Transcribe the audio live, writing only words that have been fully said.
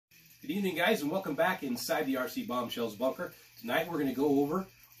Good evening, guys, and welcome back inside the RC Bombshells bunker. Tonight we're going to go over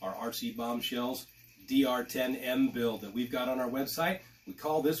our RC Bombshells DR10M build that we've got on our website. We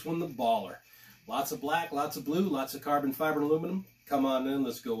call this one the Baller. Lots of black, lots of blue, lots of carbon fiber and aluminum. Come on in,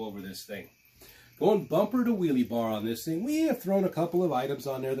 let's go over this thing. Going bumper to wheelie bar on this thing. We have thrown a couple of items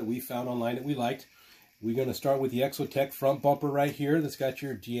on there that we found online that we liked. We're going to start with the Exotech front bumper right here that's got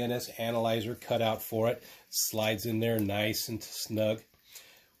your GNS analyzer cut out for it. Slides in there nice and snug.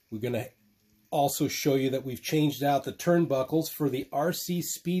 We're going to also show you that we've changed out the turnbuckles for the RC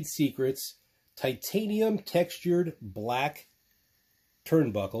Speed Secrets titanium textured black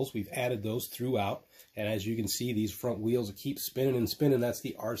turnbuckles. We've added those throughout, and as you can see, these front wheels keep spinning and spinning. That's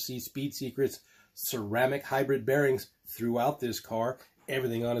the RC Speed Secrets ceramic hybrid bearings throughout this car.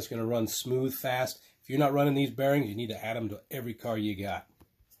 Everything on it's going to run smooth, fast. If you're not running these bearings, you need to add them to every car you got.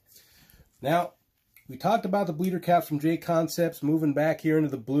 Now, we talked about the bleeder caps from J Concepts. Moving back here into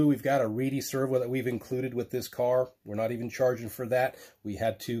the blue, we've got a reedy servo that we've included with this car. We're not even charging for that. We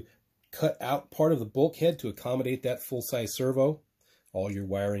had to cut out part of the bulkhead to accommodate that full-size servo. All your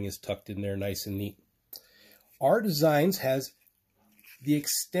wiring is tucked in there nice and neat. R Designs has the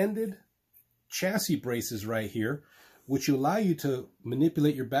extended chassis braces right here, which allow you to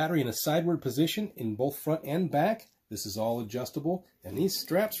manipulate your battery in a sideward position in both front and back. This is all adjustable, and these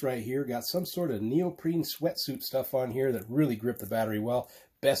straps right here got some sort of neoprene sweatsuit stuff on here that really grip the battery well.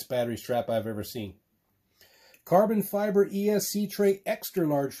 Best battery strap I've ever seen. Carbon fiber ESC tray extra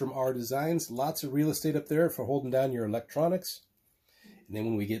large from R Designs. Lots of real estate up there for holding down your electronics. And then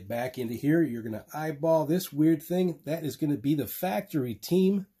when we get back into here, you're going to eyeball this weird thing. That is going to be the factory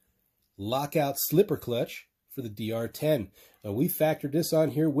team lockout slipper clutch for the DR10. Now we factored this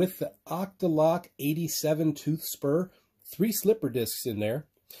on here with the Octalock 87 tooth spur, 3 slipper discs in there,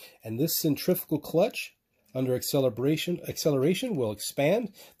 and this centrifugal clutch under acceleration will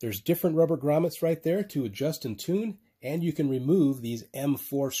expand. There's different rubber grommets right there to adjust and tune, and you can remove these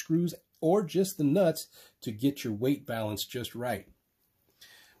M4 screws or just the nuts to get your weight balance just right.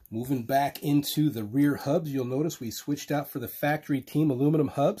 Moving back into the rear hubs, you'll notice we switched out for the factory team aluminum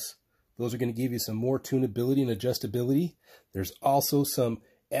hubs. Those are going to give you some more tunability and adjustability. There's also some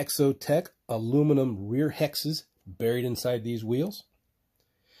Exotech aluminum rear hexes buried inside these wheels.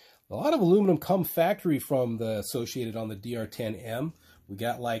 A lot of aluminum come factory from the associated on the DR10M. We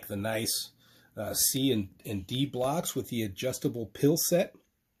got like the nice C and D blocks with the adjustable pill set.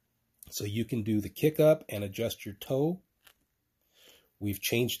 So you can do the kick up and adjust your toe. We've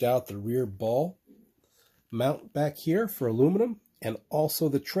changed out the rear ball mount back here for aluminum. And also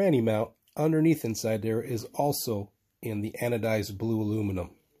the tranny mount underneath inside there is also in the anodized blue aluminum.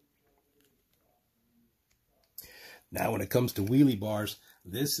 Now when it comes to wheelie bars,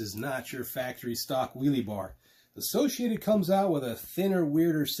 this is not your factory stock wheelie bar. Associated comes out with a thinner,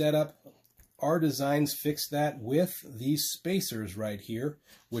 weirder setup. R Designs fixed that with these spacers right here,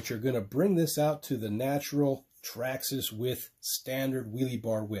 which are going to bring this out to the natural Traxxas with standard wheelie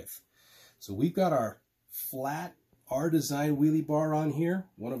bar width. So we've got our flat R Design wheelie bar on here,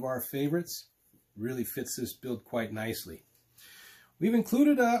 one of our favorites. Really fits this build quite nicely. We've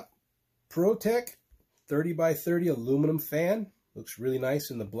included a ProTech 30x30 aluminum fan. Looks really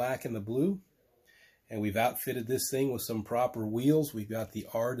nice in the black and the blue. And we've outfitted this thing with some proper wheels. We've got the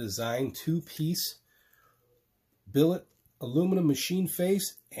R Design 2-piece billet aluminum machine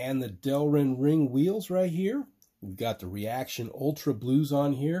face and the Delrin ring wheels right here. We've got the Reaction Ultra Blues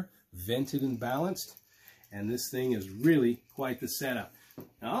on here, vented and balanced. And this thing is really quite the setup.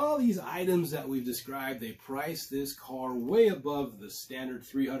 Now, all these items that we've described, they price this car way above the standard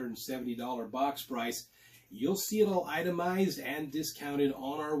 $370 box price. You'll see it all itemized and discounted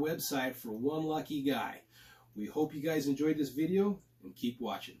on our website for one lucky guy. We hope you guys enjoyed this video and keep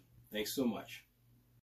watching. Thanks so much.